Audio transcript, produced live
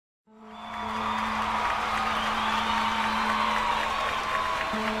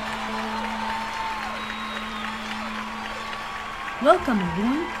Welcome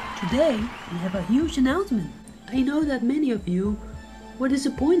everyone! Today we have a huge announcement. I know that many of you were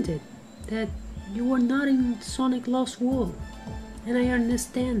disappointed that you were not in Sonic Lost World, and I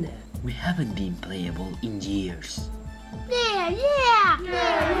understand that. We haven't been playable in years. I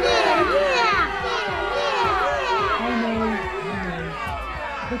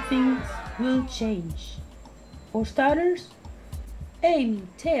know, but things will change. For starters, Amy,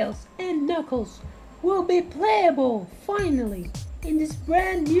 Tails, and Knuckles will be playable, finally, in this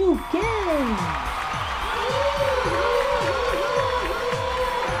brand new game!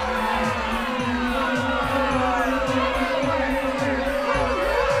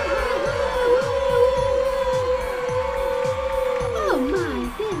 Oh my,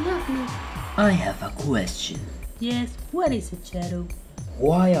 they love me! I have a question. Yes, what is it, Shadow?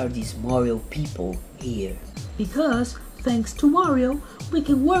 Why are these Mario people here? Because, thanks to Mario, we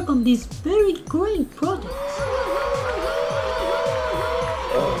can work on these very great projects.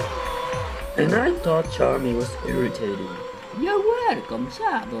 And I thought Charmy was irritating. You're welcome,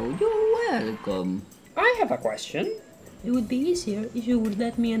 Shadow. You're welcome. I have a question. It would be easier if you would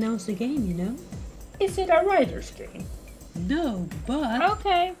let me announce the game, you know? Is it a writer's game? No, but...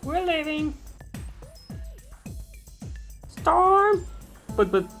 Okay, we're leaving. Storm?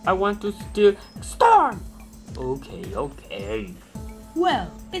 But I want to steal... Storm! Okay.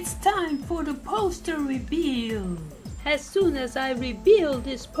 Well, it's time for the poster reveal. As soon as I reveal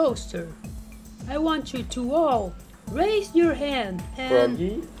this poster, I want you to all raise your hand and...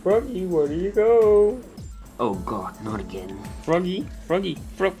 Froggy, where do you go? Oh god, not again. Froggy,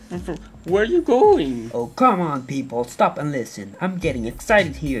 where are you going? Oh come on people, stop and listen. I'm getting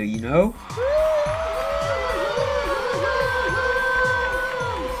excited here, you know?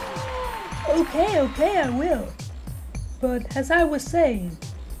 Okay, I will. But as I was saying,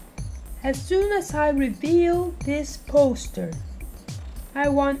 as soon as I reveal this poster, I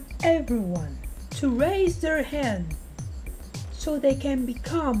want everyone to raise their hand so they can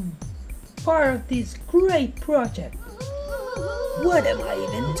become part of this great project. What am I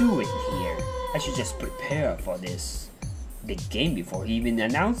even doing here? I should just prepare for this big game before he even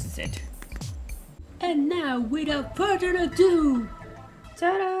announces it. And now, without further ado,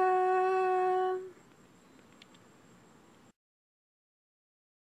 ta-da!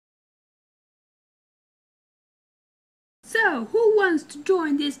 So, who wants to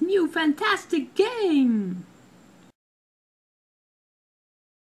join this new fantastic game?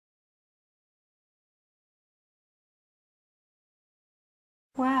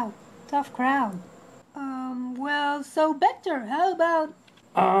 Wow, tough crowd. Well, so Vector, how about...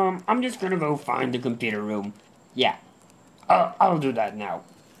 I'm just gonna go find the computer room. Yeah, I'll do that now.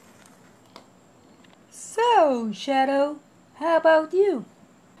 So, Shadow, how about you?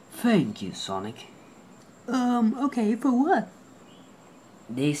 Thank you, Sonic. Okay, for what?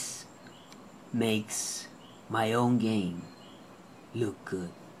 This makes my own game look good.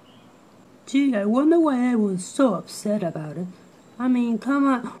 Gee, I wonder why everyone's so upset about it. I mean, come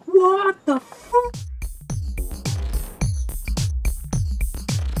on. What the f***?